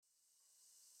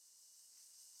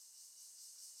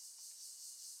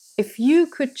If you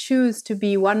could choose to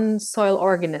be one soil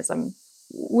organism,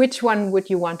 which one would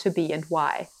you want to be and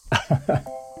why?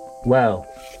 Well,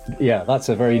 yeah, that's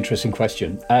a very interesting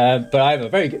question. But I have a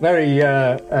very, very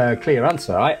clear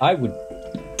answer. I would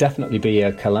definitely be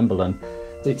a collembolan.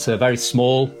 It's a very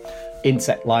small,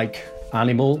 insect-like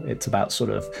animal. It's about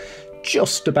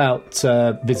just about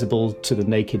visible to the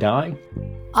naked eye.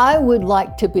 I would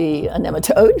like to be a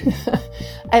nematode.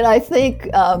 And I think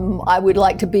I would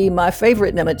like to be my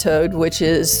favorite nematode, which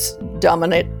is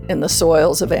dominant in the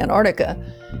soils of Antarctica.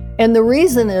 And the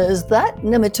reason is that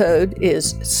nematode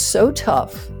is so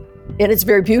tough, and it's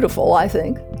very beautiful, I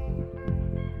think.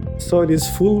 Soil is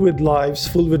full with lives,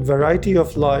 full with variety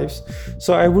of lives.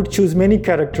 So I would choose many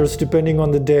characters depending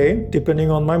on the day,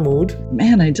 depending on my mood.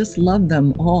 Man, I just love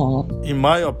them all. In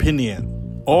my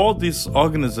opinion, all these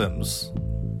organisms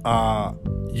are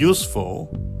useful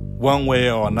one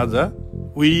way or another.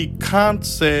 We can't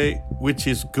say which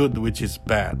is good, which is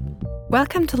bad.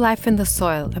 Welcome to Life in the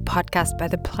Soil, a podcast by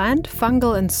the Plant,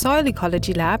 Fungal and Soil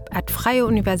Ecology Lab at Freie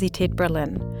Universität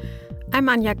Berlin. I'm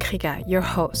Anja Krieger, your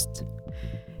host.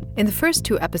 In the first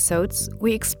 2 episodes,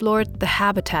 we explored the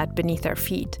habitat beneath our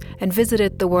feet and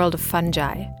visited the world of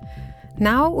fungi.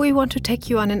 Now we want to take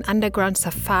you on an underground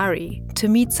safari to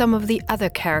meet some of the other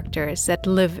characters that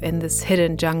live in this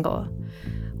hidden jungle.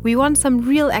 We want some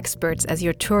real experts as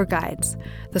your tour guides,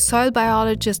 the soil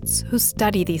biologists who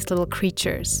study these little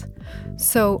creatures.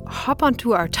 So hop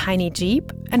onto our tiny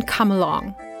Jeep and come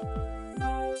along.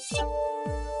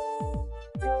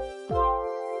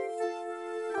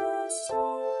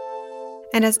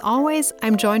 And as always,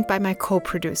 I'm joined by my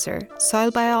co-producer,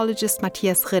 soil biologist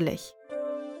Matthias Rillich.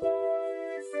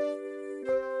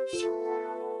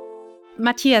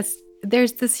 Matthias,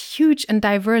 there's this huge and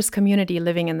diverse community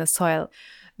living in the soil.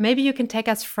 Maybe you can take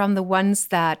us from the ones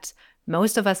that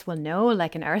most of us will know,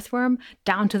 like an earthworm,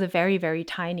 down to the very, very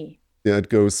tiny. Yeah, it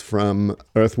goes from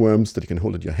earthworms that you can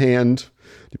hold in your hand,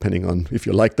 depending on if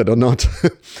you like that or not,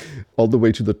 all the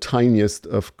way to the tiniest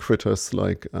of critters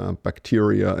like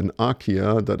bacteria and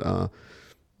archaea that are,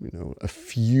 a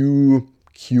few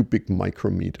cubic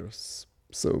micrometers.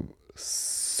 So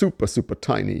super, super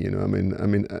tiny. I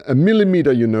mean, a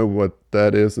millimeter, you know what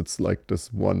that is. It's like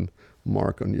this one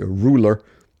mark on your ruler,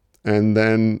 and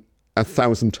then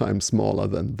 1,000 times smaller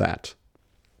than that.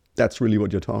 That's really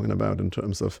what you're talking about in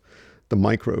terms of the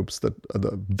microbes that are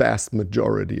the vast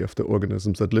majority of the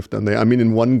organisms that live down there. I mean,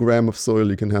 in 1 gram of soil,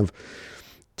 you can have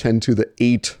 10 to the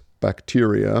 8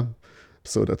 bacteria.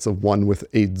 So that's a 1 with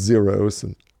 8 zeros,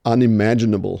 an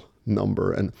unimaginable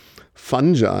number. And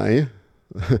fungi,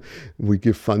 we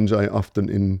give fungi often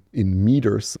in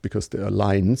meters because they are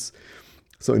lines.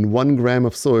 So in 1 gram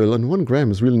of soil, and 1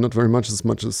 gram is really not very much as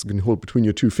you can hold between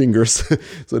your 2 fingers.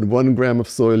 So in 1 gram of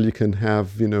soil, you can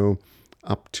have,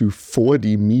 up to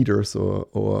 40 meters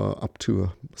or up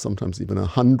to sometimes even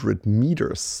 100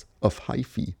 meters of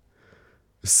hyphae.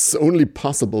 It's only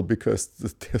possible because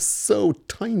they're so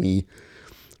tiny.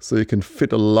 So you can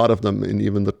fit a lot of them in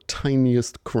even the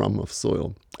tiniest crumb of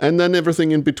soil. And then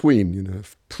everything in between. You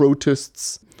have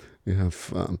protists, you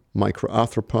have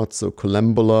microarthropods, so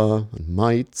collembola and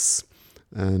mites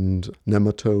and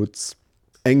nematodes,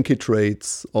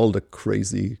 enchytrates, all the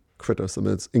crazy critters. I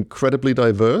mean, it's incredibly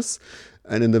diverse.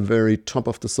 And in the very top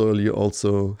of the soil, you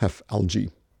also have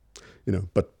algae,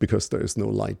 but because there is no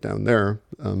light down there,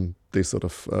 they sort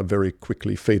of very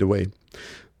quickly fade away.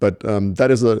 But that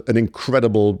is an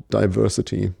incredible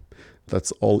diversity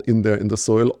that's all in there in the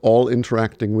soil, all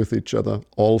interacting with each other,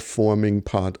 all forming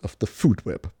part of the food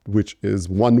web, which is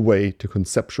one way to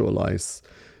conceptualize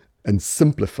and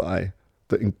simplify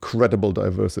the incredible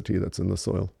diversity that's in the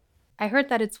soil. I heard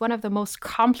that it's one of the most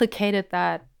complicated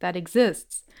that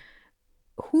exists.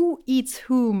 Who eats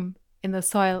whom in the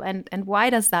soil, and why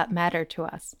does that matter to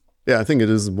us? Yeah, I think it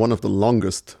is one of the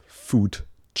longest food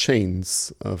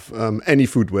chains of any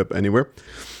food web anywhere.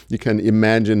 You can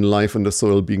imagine life in the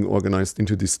soil being organized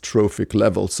into this trophic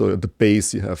level. So at the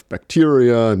base, you have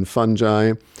bacteria and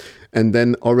fungi. And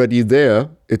then already there,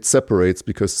 it separates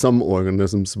because some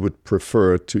organisms would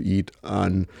prefer to eat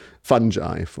on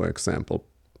fungi, for example,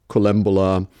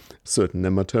 collembola, certain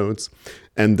nematodes.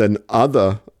 And then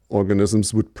other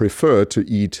organisms would prefer to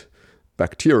eat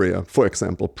bacteria, for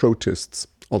example, protists,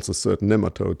 also certain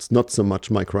nematodes, not so much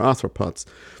microarthropods.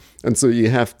 And so you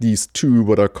have these 2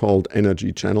 what are called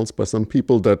energy channels by some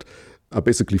people that are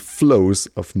basically flows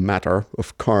of matter,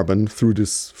 of carbon through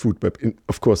this food web,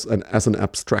 of course, and as an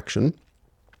abstraction.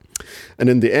 And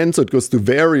in the end, so it goes to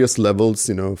various levels,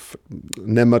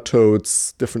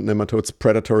 nematodes, different nematodes,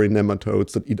 predatory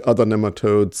nematodes that eat other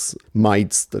nematodes,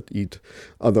 mites that eat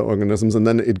other organisms. And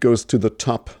then it goes to the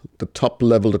top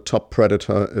level, the top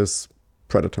predator is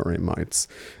predatory mites.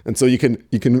 And so you can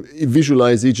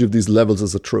visualize each of these levels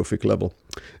as a trophic level.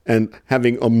 And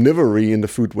having omnivory in the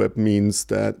food web means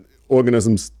that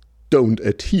organisms don't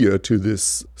adhere to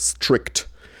this strict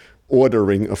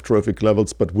ordering of trophic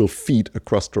levels, but will feed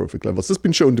across trophic levels. This has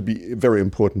been shown to be very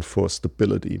important for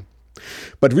stability.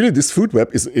 But really, this food web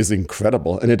is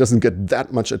incredible, and it doesn't get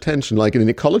that much attention. Like in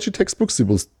ecology textbooks, you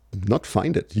will not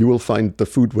find it. You will find the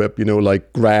food web,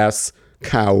 like grass,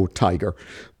 cow, tiger,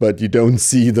 but you don't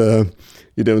see the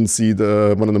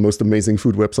one of the most amazing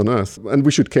food webs on Earth. And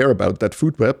we should care about that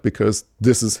food web because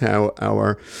this is how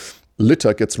our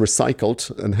litter gets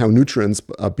recycled and how nutrients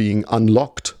are being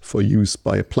unlocked for use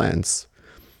by plants.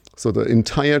 So the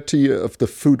entirety of the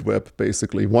food web,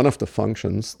 basically, one of the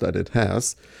functions that it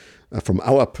has, from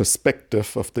our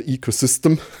perspective of the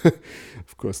ecosystem,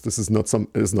 of course, this is not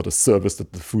a service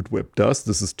that the food web does.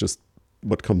 This is just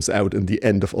what comes out in the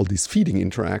end of all these feeding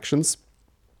interactions,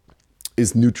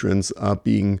 is nutrients are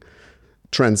being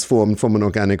transformed from an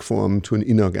organic form to an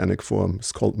inorganic form.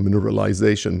 It's called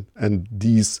mineralization. And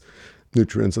these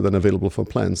nutrients are then available for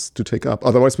plants to take up.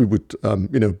 Otherwise, we would,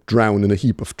 drown in a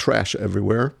heap of trash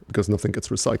everywhere because nothing gets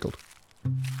recycled.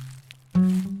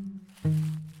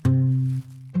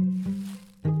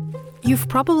 You've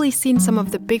probably seen some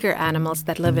of the bigger animals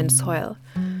that live in soil.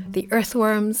 The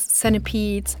earthworms,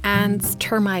 centipedes, ants,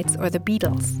 termites, or the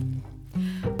beetles.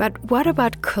 But what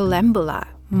about colembula,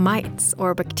 mites,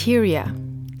 or bacteria?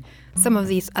 Some of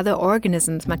these other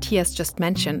organisms Matthias just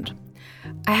mentioned.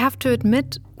 I have to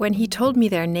admit, when he told me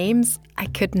their names, I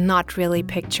could not really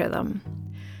picture them.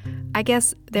 I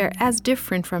guess they're as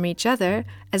different from each other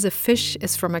as a fish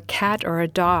is from a cat or a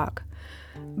dog.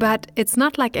 But it's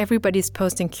not like everybody's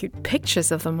posting cute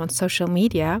pictures of them on social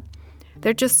media.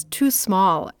 They're just too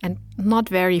small and not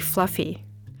very fluffy.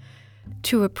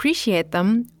 To appreciate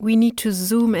them, we need to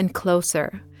zoom in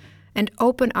closer and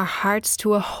open our hearts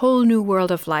to a whole new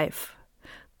world of life,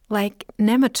 like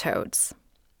nematodes.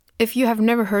 If you have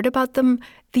never heard about them,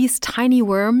 these tiny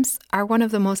worms are one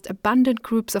of the most abundant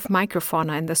groups of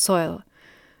microfauna in the soil.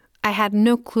 I had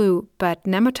no clue, but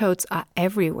nematodes are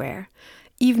everywhere,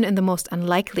 even in the most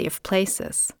unlikely of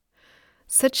places,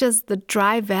 such as the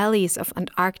dry valleys of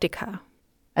Antarctica.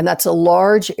 And that's a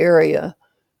large area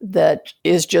that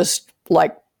is just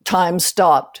like time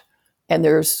stopped. And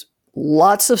there's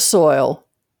lots of soil,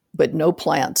 but no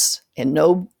plants and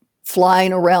no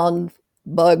flying around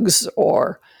bugs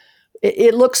or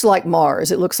it looks like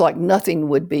Mars. It looks like nothing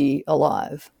would be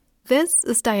alive. This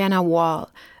is Diana Wall,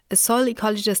 a soil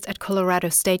ecologist at Colorado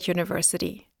State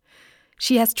University.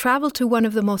 She has traveled to one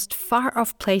of the most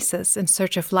far-off places in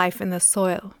search of life in the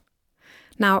soil.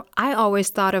 Now, I always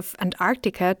thought of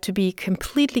Antarctica to be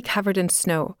completely covered in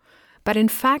snow, but in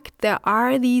fact, there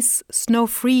are these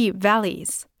snow-free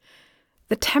valleys.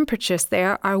 The temperatures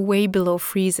there are way below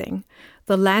freezing.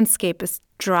 The landscape is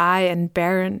dry and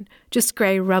barren, just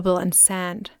gray rubble and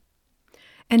sand.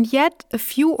 And yet, a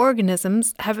few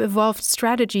organisms have evolved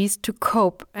strategies to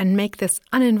cope and make this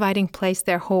uninviting place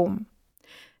their home.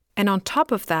 And on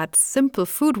top of that simple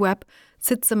food web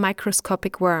sits a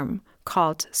microscopic worm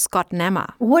called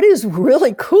Scottnemma. What is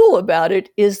really cool about it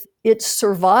is its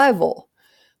survival.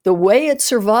 The way it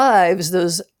survives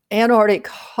those Antarctic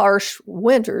harsh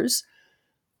winters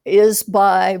is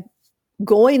by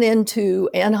going into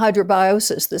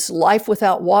anhydrobiosis, this life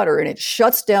without water, and it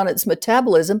shuts down its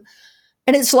metabolism.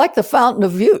 And it's like the fountain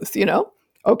of youth,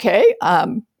 Okay,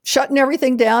 I'm shutting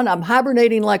everything down. I'm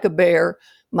hibernating like a bear.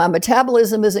 My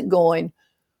metabolism isn't going.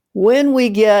 When we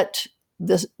get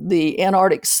the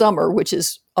Antarctic summer, which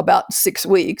is about 6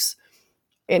 weeks,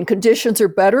 and conditions are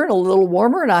better and a little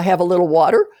warmer, and I have a little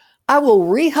water, I will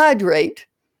rehydrate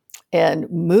and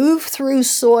move through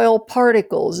soil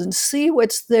particles and see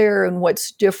what's there and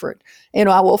what's different. And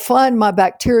I will find my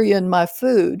bacteria in my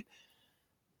food.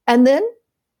 And then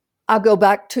I'll go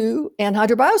back to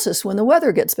anhydrobiosis when the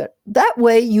weather gets better. That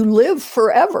way you live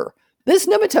forever. This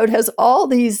nematode has all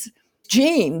these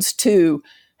genes to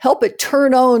help it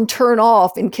turn on, turn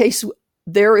off in case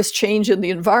there is change in the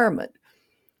environment.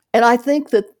 And I think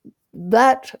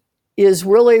that is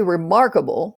really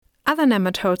remarkable. Other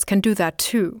nematodes can do that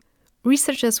too.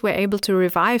 Researchers were able to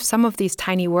revive some of these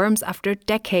tiny worms after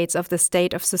decades of the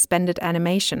state of suspended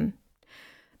animation.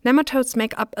 Nematodes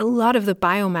make up a lot of the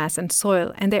biomass in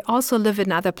soil, and they also live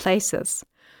in other places.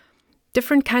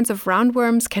 Different kinds of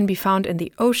roundworms can be found in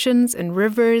the oceans, in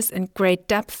rivers, in great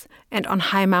depth, and on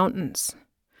high mountains.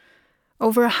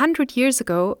 Over 100 years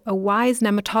ago, a wise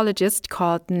nematologist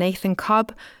called Nathan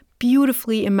Cobb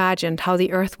beautifully imagined how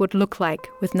the Earth would look like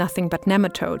with nothing but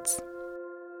nematodes.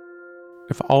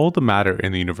 If all the matter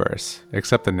in the universe,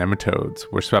 except the nematodes,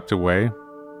 were swept away,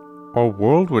 our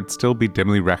world would still be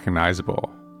dimly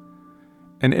recognizable.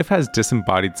 And if as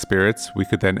disembodied spirits we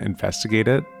could then investigate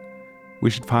it, we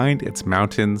should find its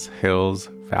mountains, hills,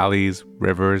 valleys,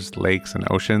 rivers, lakes, and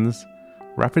oceans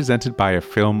represented by a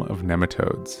film of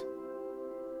nematodes.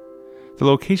 The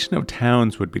location of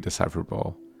towns would be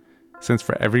decipherable, since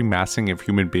for every massing of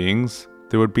human beings,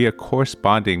 there would be a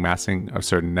corresponding massing of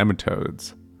certain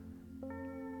nematodes.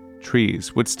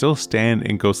 Trees would still stand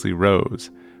in ghostly rows,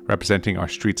 representing our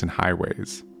streets and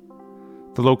highways.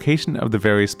 The location of the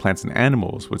various plants and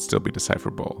animals would still be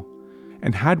decipherable,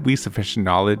 and had we sufficient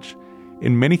knowledge,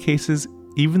 in many cases,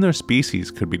 even their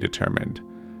species could be determined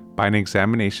by an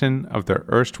examination of their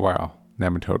erstwhile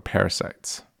nematode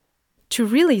parasites. To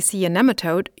really see a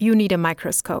nematode, you need a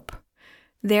microscope.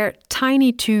 They're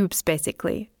tiny tubes,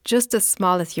 basically, just as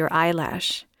small as your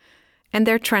eyelash. And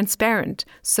they're transparent,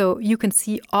 so you can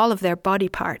see all of their body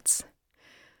parts.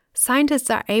 Scientists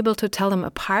are able to tell them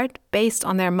apart based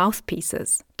on their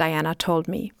mouthpieces, Diana told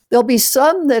me. There'll be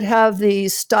some that have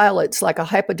these stylets, like a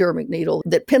hypodermic needle,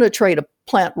 that penetrate a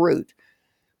plant root.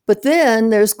 But then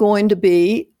there's going to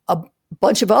be a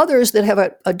bunch of others that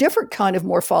have a different kind of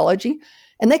morphology,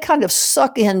 and they kind of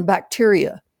suck in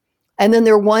bacteria. And then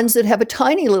there are ones that have a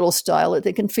tiny little stylet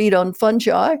that can feed on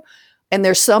fungi. And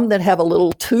there's some that have a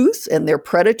little tooth, and they're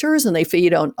predators, and they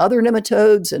feed on other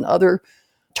nematodes and other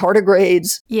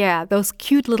tardigrades. Yeah, those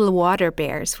cute little water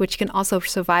bears, which can also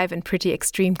survive in pretty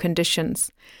extreme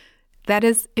conditions. That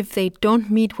is, if they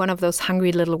don't meet one of those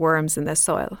hungry little worms in the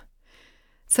soil.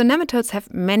 So nematodes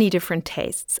have many different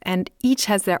tastes, and each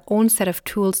has their own set of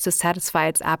tools to satisfy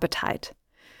its appetite.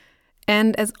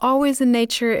 And as always in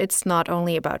nature, it's not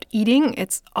only about eating,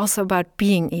 it's also about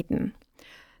being eaten.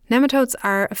 Nematodes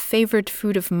are a favorite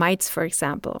food of mites, for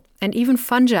example, and even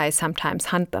fungi sometimes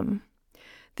hunt them.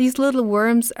 These little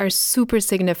worms are super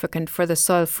significant for the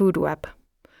soil food web.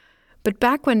 But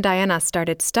back when Diana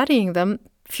started studying them,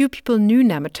 few people knew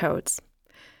nematodes.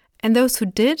 And those who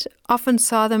did often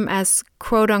saw them as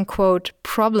quote-unquote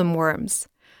problem worms,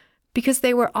 because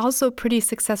they were also pretty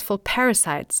successful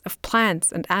parasites of plants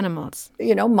and animals.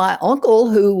 You know, my uncle,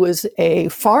 who was a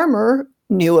farmer,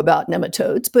 knew about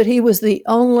nematodes, but he was the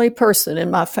only person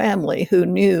in my family who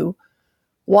knew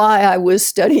why I was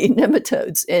studying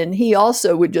nematodes. And he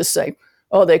also would just say,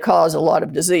 oh, they cause a lot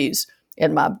of disease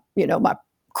in my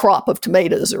crop of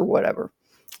tomatoes or whatever.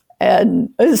 And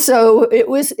so it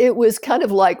was kind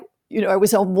of like, I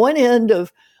was on one end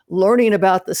of learning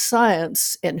about the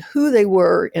science and who they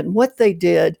were and what they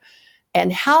did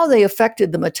and how they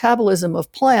affected the metabolism of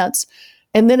plants.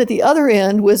 And then at the other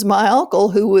end was my uncle,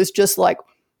 who was just like,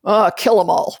 kill them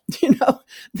all.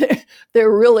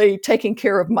 They're really taking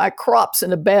care of my crops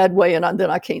in a bad way, and then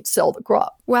I can't sell the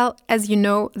crop. Well, as you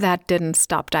know, that didn't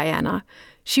stop Diana.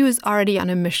 She was already on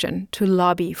a mission to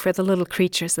lobby for the little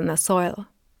creatures in the soil.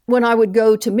 When I would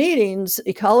go to meetings,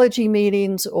 ecology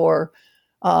meetings, or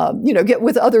get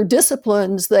with other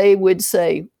disciplines, they would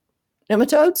say,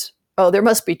 nematodes? Oh, there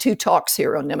must be 2 talks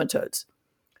here on nematodes.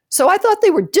 So I thought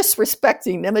they were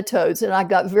disrespecting nematodes, and I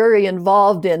got very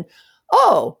involved in,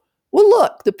 oh, well,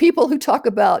 look, the people who talk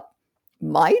about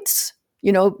mites,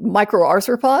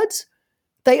 microarthropods,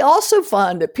 they also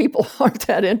find that people aren't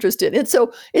that interested. And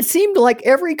so it seemed like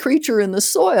every creature in the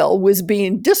soil was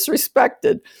being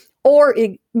disrespected, or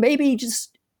maybe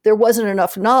just there wasn't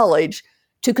enough knowledge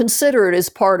to consider it as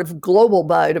part of global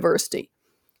biodiversity.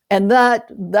 And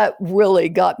that really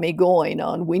got me going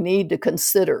on, we need to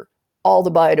consider all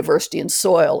the biodiversity in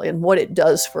soil and what it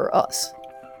does for us.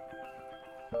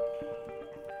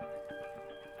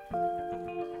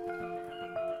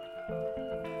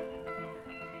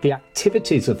 The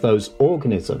activities of those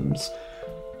organisms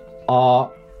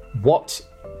are what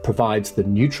provides the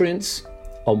nutrients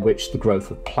on which the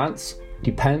growth of plants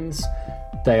depends.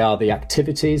 They are the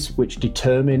activities which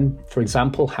determine, for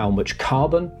example, how much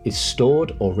carbon is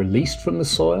stored or released from the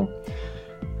soil.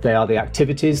 They are the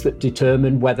activities that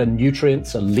determine whether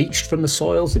nutrients are leached from the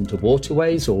soils into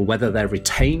waterways, or whether they're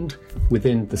retained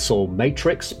within the soil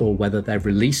matrix, or whether they're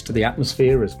released to the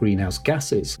atmosphere as greenhouse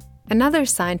gases. Another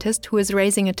scientist who is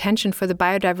raising attention for the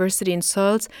biodiversity in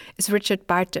soils is Richard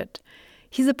Bartlett.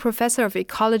 He's a professor of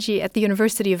ecology at the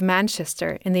University of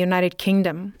Manchester in the United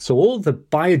Kingdom. So all the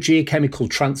biogeochemical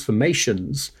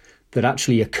transformations that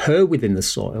actually occur within the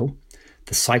soil,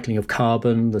 the cycling of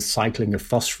carbon, the cycling of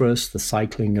phosphorus, the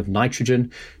cycling of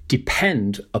nitrogen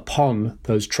depend upon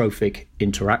those trophic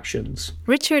interactions.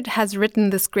 Richard has written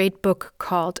this great book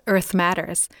called Earth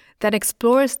Matters that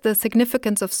explores the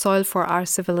significance of soil for our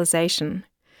civilization.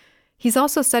 He's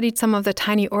also studied some of the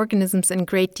tiny organisms in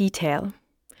great detail.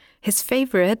 His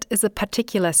favorite is a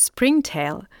particular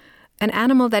springtail, an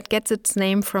animal that gets its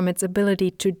name from its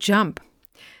ability to jump.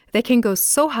 They can go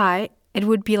so high, it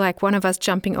would be like one of us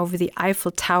jumping over the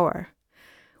Eiffel Tower.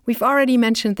 We've already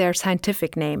mentioned their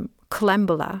scientific name,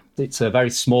 Collembola. It's a very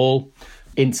small,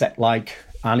 insect-like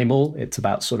animal. It's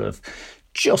about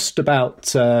just about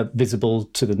visible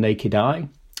to the naked eye.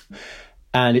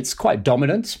 And it's quite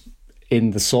dominant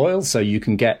in the soil, so you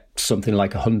can get something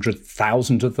like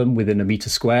 100,000 of them within a meter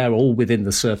square, all within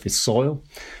the surface soil.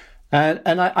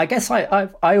 And I guess I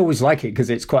always like it because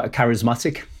it's quite a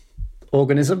charismatic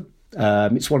organism.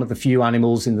 It's one of the few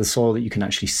animals in the soil that you can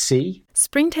actually see.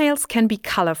 Springtails can be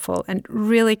colorful and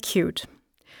really cute.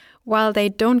 While they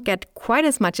don't get quite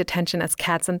as much attention as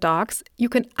cats and dogs, you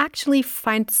can actually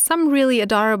find some really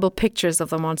adorable pictures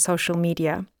of them on social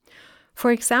media.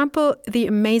 For example, the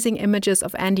amazing images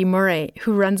of Andy Murray,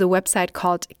 who runs a website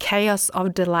called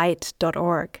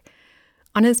chaosofdelight.org.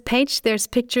 On his page, there's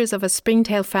pictures of a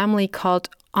springtail family called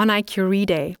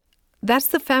Onychuridae. That's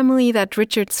the family that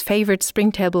Richard's favorite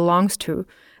springtail belongs to,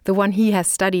 the one he has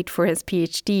studied for his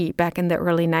PhD back in the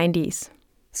early 90s.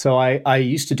 So I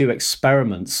used to do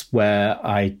experiments where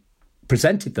I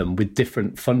presented them with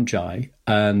different fungi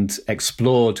and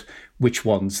explored which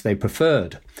ones they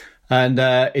preferred. And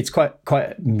it's quite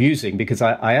amusing because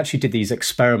I actually did these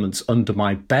experiments under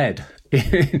my bed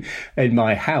in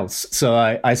my house. So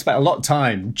I spent a lot of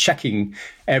time checking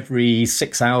every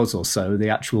 6 hours or so the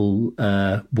actual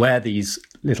where these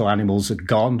little animals had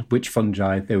gone, which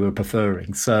fungi they were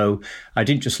preferring. So I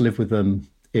didn't just live with them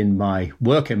in my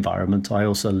work environment, I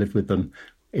also lived with them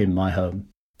in my home.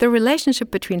 The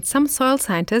relationship between some soil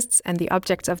scientists and the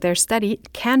objects of their study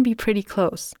can be pretty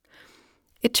close.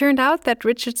 It turned out that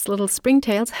Richard's little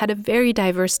springtails had a very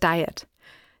diverse diet.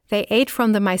 They ate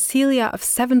from the mycelia of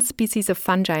 7 species of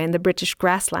fungi in the British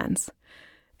grasslands.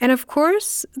 And of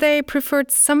course, they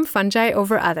preferred some fungi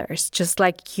over others, just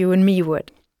like you and me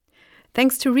would.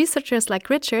 Thanks to researchers like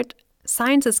Richard,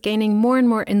 science is gaining more and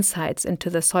more insights into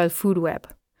the soil food web.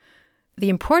 The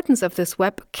importance of this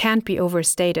web can't be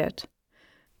overstated.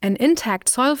 An intact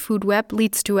soil food web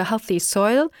leads to a healthy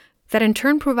soil that in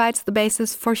turn provides the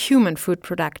basis for human food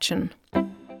production.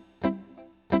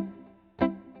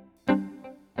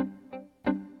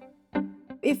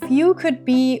 If you could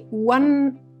be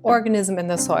one organism in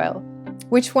the soil,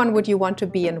 which one would you want to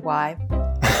be and why?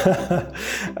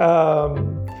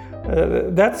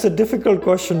 That's a difficult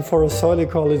question for a soil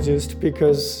ecologist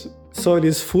because soil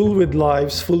is full with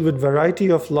lives, full with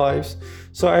variety of lives.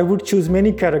 So I would choose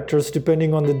many characters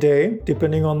depending on the day,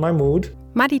 depending on my mood.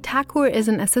 Madi Thakur is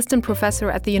an assistant professor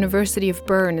at the University of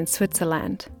Bern in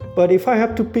Switzerland. But if I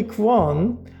have to pick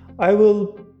one, I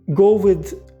will go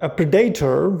with a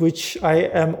predator, which I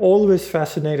am always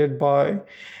fascinated by.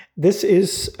 This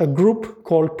is a group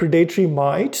called predatory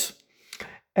mites.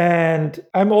 And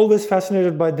I'm always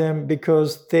fascinated by them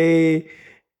because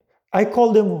I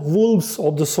call them wolves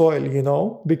of the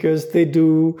soil, because they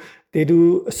do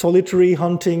solitary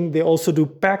hunting. They also do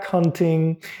pack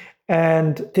hunting.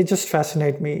 And they just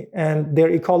fascinate me. And their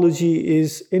ecology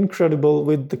is incredible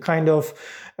with the kind of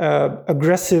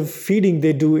aggressive feeding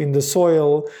they do in the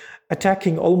soil,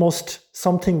 attacking almost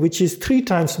something which is 3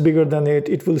 times bigger than it.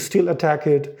 It will still attack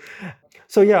it.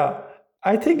 So yeah,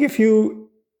 I think if you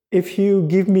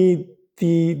give me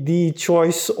the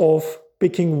choice of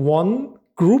picking one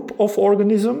group of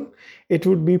organism, it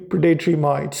would be predatory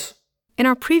mites. In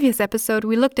our previous episode,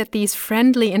 we looked at these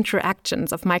friendly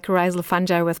interactions of mycorrhizal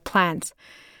fungi with plants.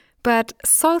 But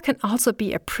soil can also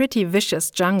be a pretty vicious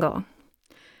jungle.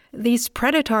 These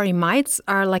predatory mites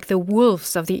are like the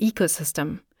wolves of the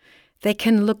ecosystem. They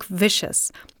can look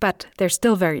vicious, but they're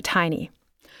still very tiny.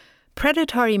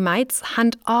 Predatory mites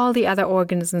hunt all the other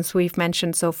organisms we've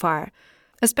mentioned so far,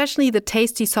 especially the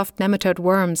tasty soft nematode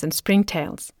worms and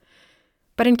springtails.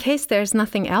 But in case there's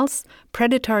nothing else,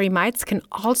 predatory mites can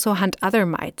also hunt other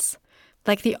mites,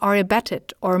 like the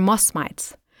Auribetid or moss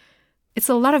mites. It's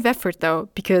a lot of effort, though,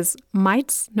 because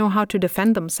mites know how to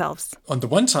defend themselves. On the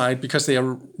one side, because they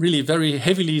are really very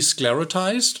heavily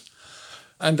sclerotized,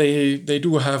 and they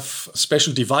do have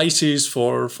special devices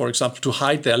for example, to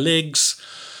hide their legs,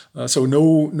 so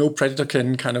no predator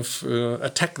can kind of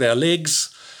attack their legs.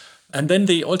 And then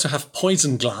they also have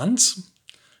poison glands.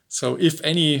 So if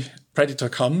any predator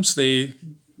comes, they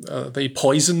they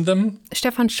poison them.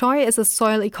 Stefan Scheu is a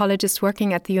soil ecologist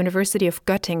working at the University of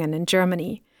Göttingen in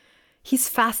Germany. He's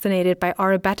fascinated by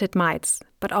aurobatid mites,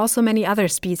 but also many other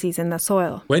species in the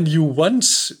soil. When you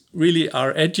once really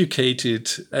are educated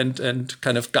and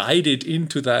kind of guided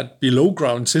into that below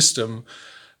ground system,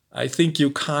 I think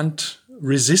you can't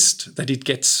resist that it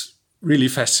gets really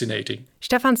fascinating.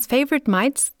 Stefan's favorite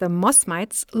mites, the moss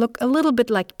mites, look a little bit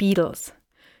like beetles.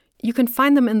 You can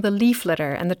find them in the leaf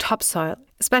litter and the topsoil,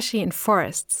 especially in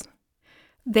forests.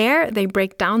 There, they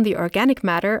break down the organic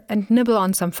matter and nibble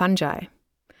on some fungi.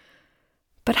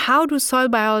 But how do soil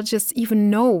biologists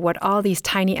even know what all these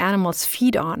tiny animals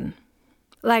feed on?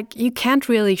 Like, you can't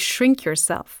really shrink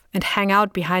yourself and hang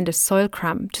out behind a soil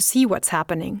crumb to see what's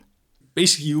happening.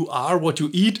 Basically, you are what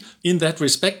you eat in that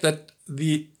respect, that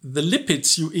the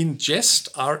lipids you ingest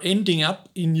are ending up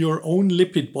in your own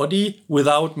lipid body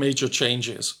without major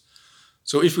changes.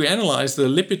 So if we analyze the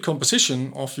lipid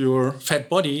composition of your fat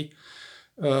body,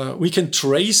 we can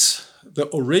trace the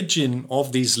origin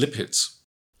of these lipids.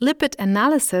 Lipid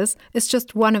analysis is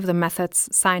just one of the methods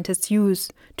scientists use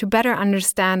to better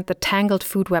understand the tangled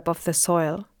food web of the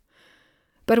soil.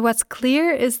 But what's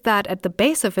clear is that at the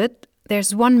base of it,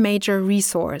 there's one major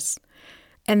resource,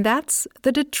 and that's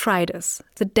the detritus,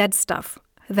 the dead stuff,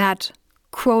 that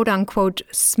quote-unquote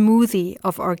smoothie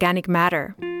of organic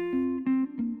matter.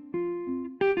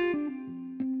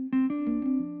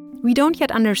 We don't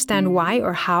yet understand why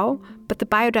or how, but the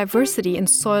biodiversity in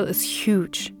soil is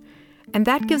huge. And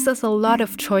that gives us a lot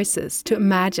of choices to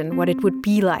imagine what it would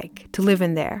be like to live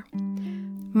in there.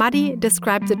 Madi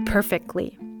describes it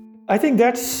perfectly. I think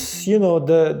that's,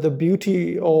 the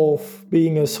beauty of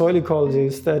being a soil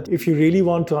ecologist, that if you really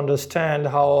want to understand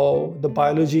how the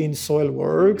biology in soil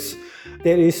works,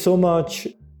 there is so much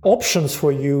options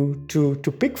for you to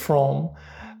pick from.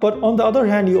 But on the other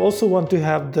hand, you also want to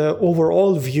have the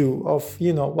overall view of,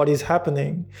 what is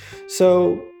happening.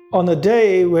 So on a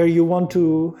day where you want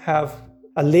to have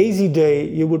a lazy day,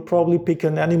 you would probably pick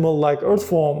an animal like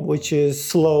earthworm, which is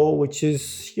slow, which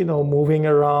is, moving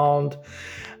around.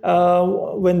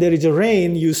 When there is a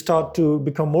rain, you start to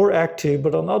become more active.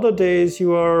 But on other days,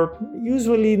 you are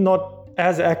usually not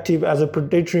as active as a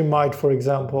predatory mite, for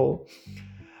example.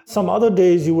 Some other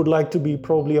days you would like to be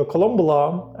probably a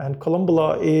columbella, and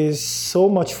columbella is so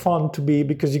much fun to be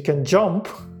because you can jump.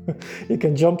 You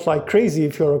can jump like crazy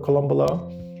if you're a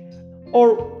columbella.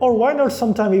 Or why not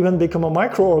sometime even become a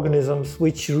microorganisms,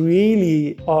 which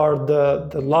really are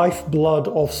the lifeblood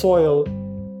of soil.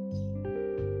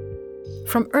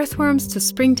 From earthworms to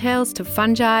springtails to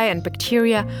fungi and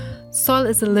bacteria, soil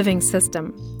is a living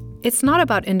system. It's not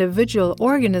about individual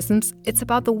organisms, it's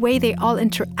about the way they all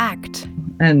interact.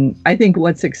 And I think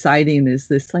what's exciting is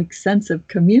this sense of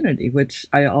community, which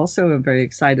I also am very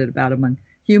excited about among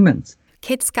humans.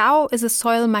 Kate Scow is a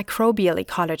soil microbial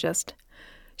ecologist.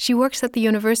 She works at the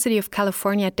University of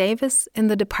California, Davis in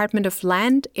the Department of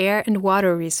Land, Air, and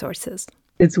Water Resources.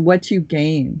 It's what you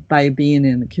gain by being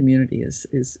in the community is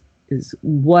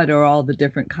what are all the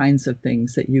different kinds of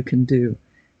things that you can do.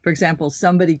 For example,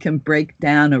 somebody can break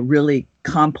down a really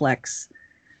complex,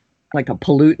 like a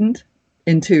pollutant,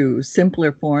 into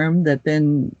simpler form that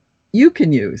then you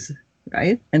can use,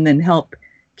 right? And then help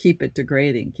keep it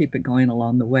degrading, keep it going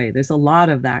along the way. There's a lot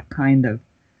of that kind of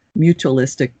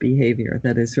mutualistic behavior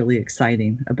that is really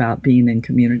exciting about being in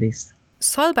communities.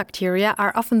 Soil bacteria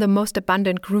are often the most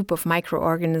abundant group of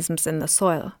microorganisms in the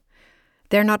soil.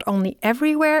 They're not only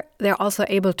everywhere, they're also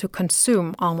able to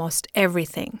consume almost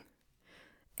everything.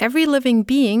 Every living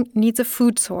being needs a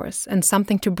food source and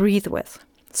something to breathe with.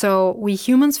 So we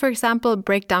humans, for example,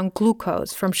 break down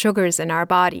glucose from sugars in our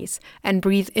bodies and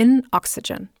breathe in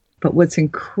oxygen. But what's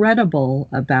incredible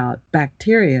about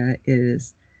bacteria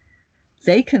is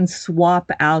they can swap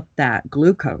out that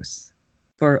glucose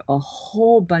for a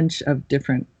whole bunch of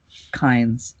different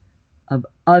kinds of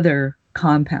other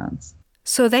compounds.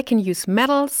 So they can use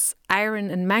metals, iron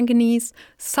and manganese,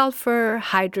 sulfur,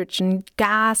 hydrogen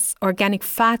gas, organic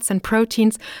fats and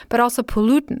proteins, but also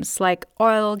pollutants like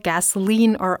oil,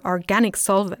 gasoline, or organic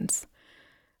solvents.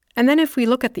 And then if we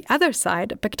look at the other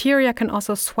side, bacteria can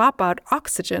also swap out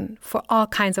oxygen for all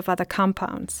kinds of other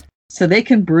compounds. So they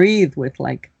can breathe with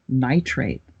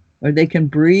nitrate, or they can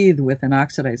breathe with an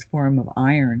oxidized form of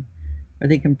iron, or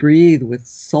they can breathe with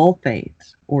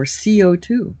sulfate or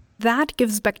CO2. That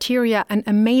gives bacteria an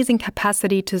amazing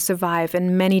capacity to survive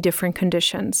in many different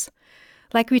conditions.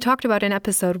 Like we talked about in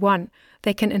episode 1,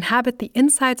 they can inhabit the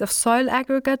insides of soil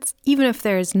aggregates even if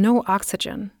there is no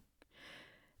oxygen.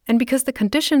 And because the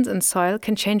conditions in soil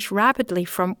can change rapidly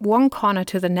from one corner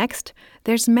to the next,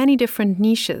 there's many different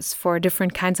niches for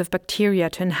different kinds of bacteria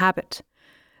to inhabit.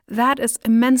 that is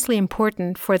immensely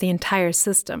important for the entire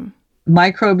system.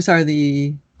 Microbes are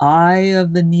the eye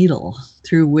of the needle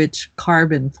through which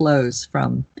carbon flows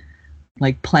from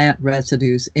like plant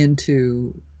residues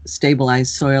into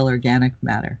stabilized soil organic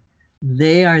matter.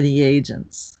 They are the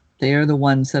agents. They are the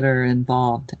ones that are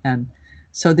involved. And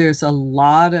so there's a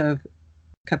lot of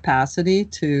capacity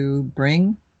to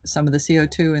bring some of the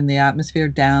CO2 in the atmosphere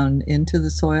down into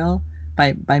the soil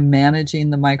by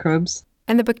managing the microbes.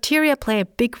 And the bacteria play a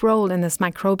big role in this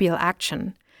microbial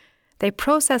action. They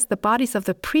process the bodies of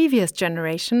the previous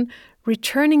generation,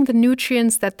 returning the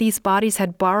nutrients that these bodies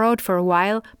had borrowed for a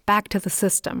while back to the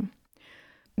system.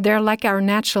 They're like our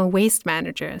natural waste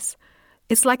managers.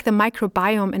 It's like the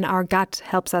microbiome in our gut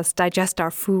helps us digest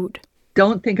our food.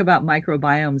 Don't think about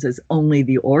microbiomes as only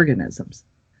the organisms,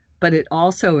 but it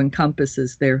also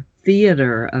encompasses their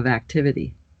theater of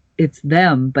activity. It's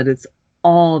them, but it's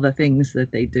all the things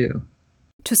that they do.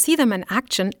 To see them in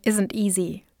action isn't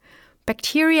easy.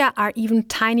 Bacteria are even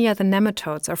tinier than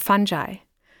nematodes or fungi.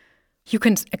 You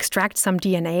can extract some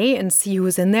DNA and see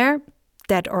who's in there,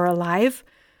 dead or alive.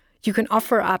 You can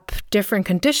offer up different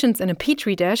conditions in a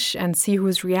petri dish and see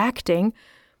who's reacting,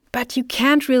 but you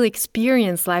can't really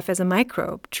experience life as a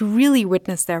microbe to really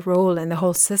witness their role in the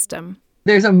whole system.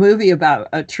 There's a movie about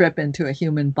a trip into a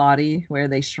human body where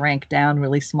they shrank down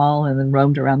really small and then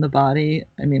roamed around the body.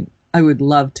 I mean, I would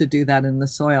love to do that in the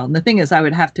soil. And the thing is, I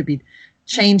would have to be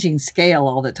changing scale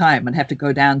all the time. I'd have to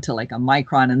go down to like a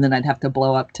micron, and then I'd have to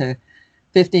blow up to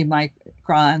 50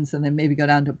 microns and then maybe go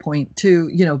down to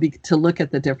 0.2, to look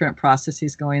at the different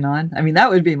processes going on. I mean,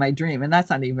 that would be my dream. And that's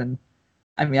not even,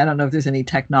 I don't know if there's any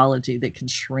technology that can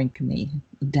shrink me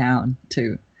down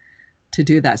to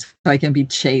do that. So I can be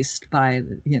chased by,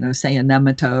 say a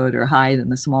nematode or hide in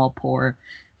the small pore,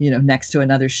 next to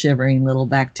another shivering little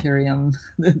bacterium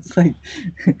that's like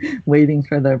waiting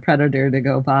for the predator to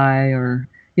go by, or,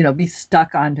 be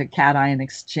stuck onto cation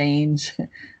exchange,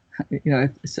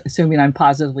 assuming I'm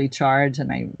positively charged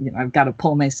and I've got to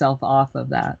pull myself off of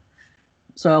that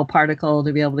soil particle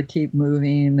to be able to keep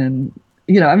moving. And,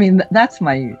 that's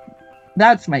my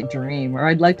dream, or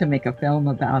I'd like to make a film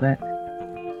about it.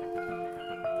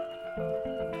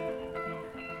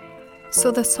 So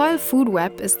the soil food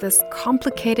web is this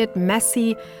complicated,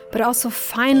 messy, but also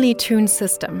finely tuned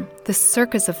system, this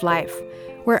circus of life,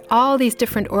 where all these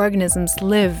different organisms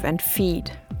live and feed.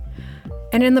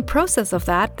 And in the process of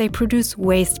that, they produce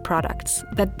waste products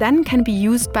that then can be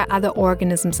used by other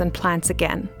organisms and plants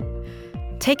again.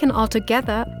 Taken all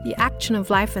together, the action of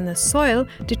life in the soil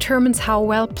determines how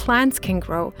well plants can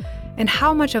grow and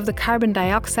how much of the carbon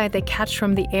dioxide they catch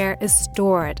from the air is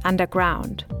stored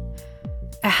underground.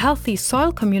 A healthy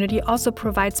soil community also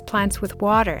provides plants with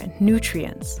water and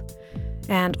nutrients.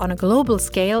 And on a global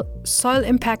scale, soil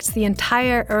impacts the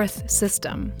entire Earth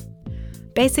system.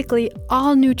 Basically,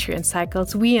 all nutrient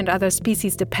cycles we and other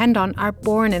species depend on are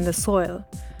born in the soil,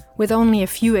 with only a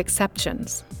few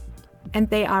exceptions. And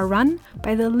they are run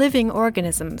by the living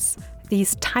organisms,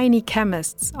 these tiny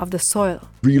chemists of the soil.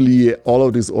 Really, all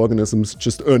of these organisms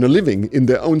just earn a living in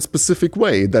their own specific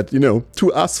way that,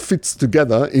 to us fits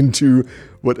together into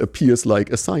what appears like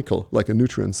a cycle, like a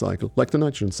nutrient cycle, like the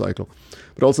nitrogen cycle,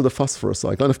 but also the phosphorus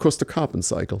cycle, and of course the carbon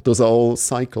cycle. Those are all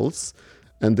cycles,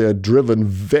 and they're driven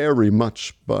very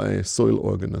much by soil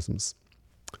organisms.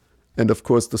 And of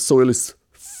course, the soil is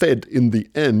fed in the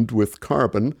end with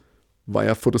carbon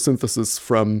via photosynthesis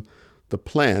from the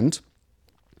plant,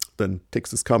 then takes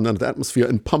this carbon out of the atmosphere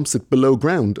and pumps it below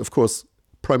ground, of course,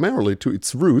 primarily to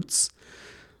its roots.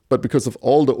 But because of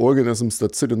all the organisms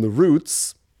that sit in the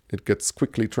roots, it gets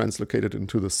quickly translocated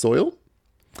into the soil.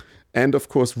 And of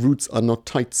course, roots are not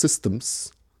tight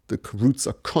systems. The roots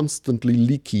are constantly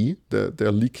leaky.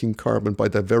 They're leaking carbon by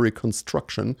their very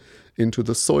construction into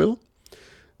the soil.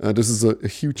 This is a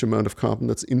huge amount of carbon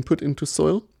that's input into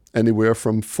soil, anywhere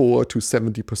from 4 to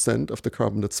 70% of the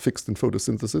carbon that's fixed in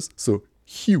photosynthesis. So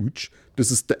huge.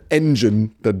 This is the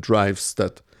engine that drives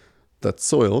that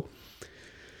soil.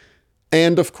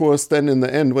 And of course, then in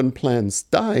the end, when plants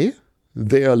die,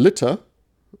 their litter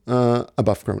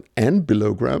above ground and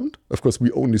below ground. Of course,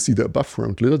 we only see the above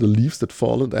ground litter, the leaves that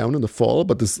fall down in the fall,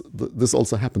 but this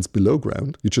also happens below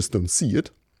ground. You just don't see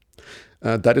it.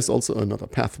 That is also another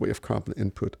pathway of carbon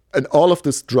input. And all of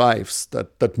this drives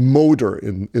that motor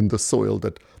in the soil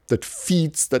that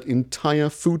feeds that entire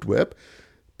food web,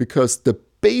 because the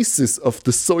basis of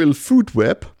the soil food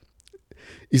web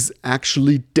is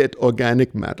actually dead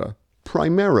organic matter,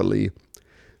 primarily.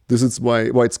 This is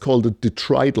why it's called a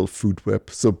detrital food web,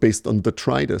 so based on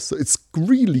detritus. So it's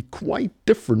really quite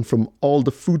different from all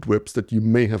the food webs that you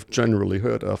may have generally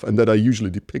heard of and that are usually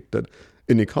depicted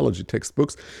in ecology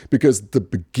textbooks, because the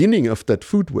beginning of that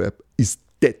food web is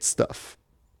dead stuff,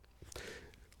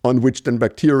 on which then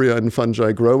bacteria and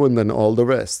fungi grow and then all the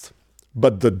rest.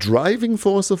 But the driving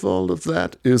force of all of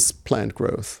that is plant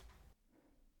growth.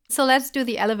 So let's do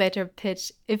the elevator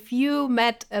pitch. If you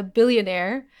met a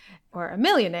billionaire or a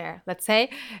millionaire, let's say,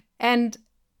 and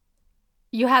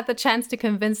you had the chance to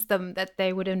convince them that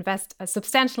they would invest a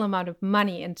substantial amount of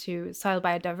money into soil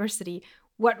biodiversity,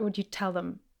 what would you tell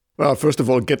them? Well, first of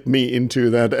all, get me into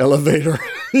that elevator.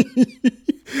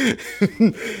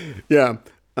 Yeah.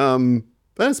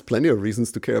 There's plenty of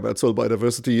reasons to care about soil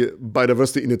biodiversity.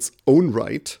 Biodiversity in its own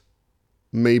right,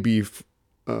 maybe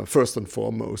first and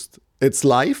foremost. It's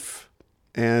life,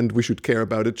 and we should care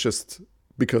about it just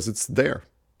because it's there,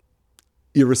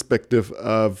 irrespective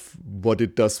of what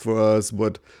it does for us,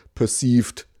 what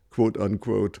perceived, quote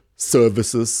unquote,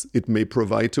 services it may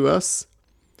provide to us.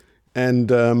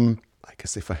 And I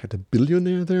guess if I had a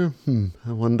billionaire there,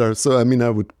 I wonder. So, I mean,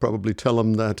 I would probably tell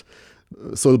him that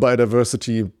soil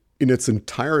biodiversity in its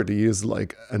entirety is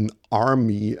like an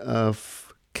army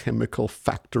of chemical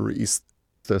factories.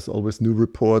 There's always new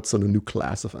reports on a new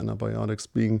class of antibiotics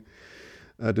being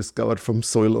discovered from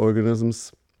soil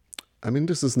organisms. I mean,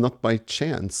 this is not by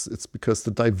chance. It's because the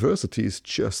diversity is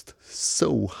just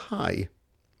so high.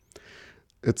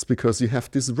 It's because you have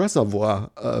this reservoir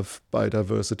of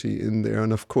biodiversity in there.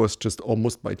 And of course, just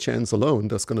almost by chance alone,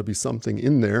 there's going to be something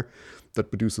in there that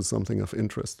produces something of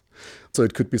interest. So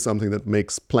it could be something that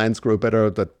makes plants grow better,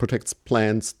 that protects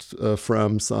plants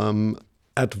from some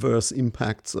adverse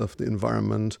impacts of the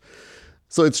environment.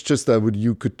 So it's just that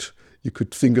you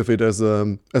could think of it as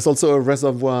also a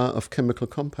reservoir of chemical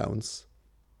compounds.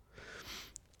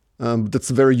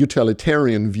 That's a very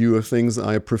utilitarian view of things.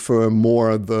 I prefer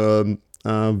more the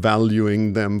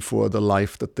valuing them for the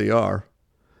life that they are,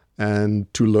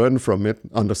 and to learn from it,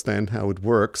 understand how it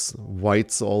works, why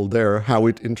it's all there, how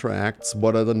it interacts,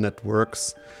 what are the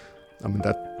networks. I mean,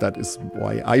 that is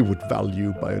why I would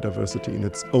value biodiversity in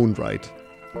its own right.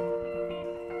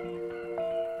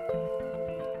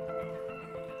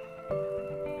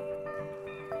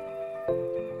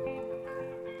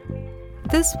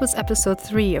 This was episode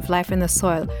 3 of Life in the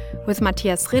Soil with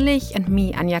Matthias Rillich and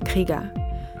me, Anja Krieger.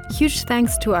 Huge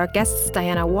thanks to our guests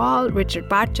Diana Wall, Richard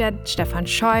Bartjet, Stefan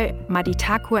Scheu, Madi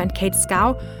Taku and Kate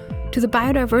Skau, to the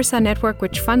Biodiversa Network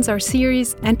which funds our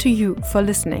series, and to you for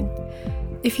listening.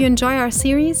 If you enjoy our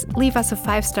series, leave us a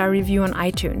 5-star review on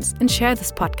iTunes and share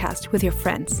this podcast with your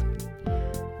friends.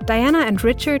 Diana and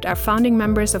Richard are founding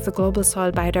members of the Global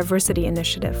Soil Biodiversity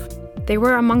Initiative. They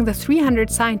were among the 300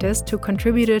 scientists who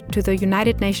contributed to the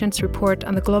United Nations report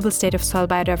on the global state of soil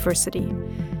biodiversity.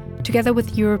 Together with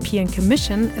the European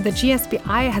Commission, the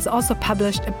GSBI has also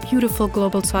published a beautiful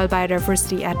global soil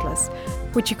biodiversity atlas,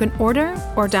 which you can order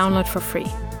or download for free.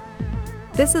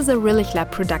 This is a Rillich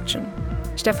Lab production.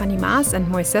 Stephanie Maas and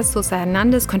Moises Sosa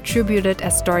Hernandez contributed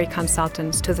as story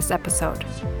consultants to this episode.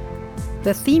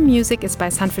 The theme music is by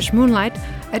Sunfish Moonlight,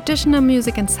 additional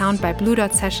music and sound by Blue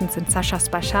Dot Sessions and Sascha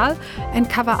Spachal, and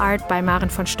cover art by Maren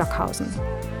von Stockhausen.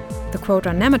 The quote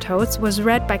on nematodes was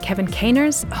read by Kevin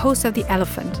Caners, host of The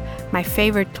Elephant, my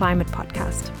favorite climate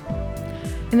podcast.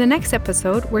 In the next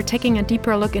episode, we're taking a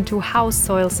deeper look into how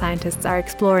soil scientists are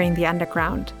exploring the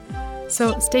underground.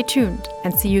 So stay tuned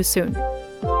and see you soon.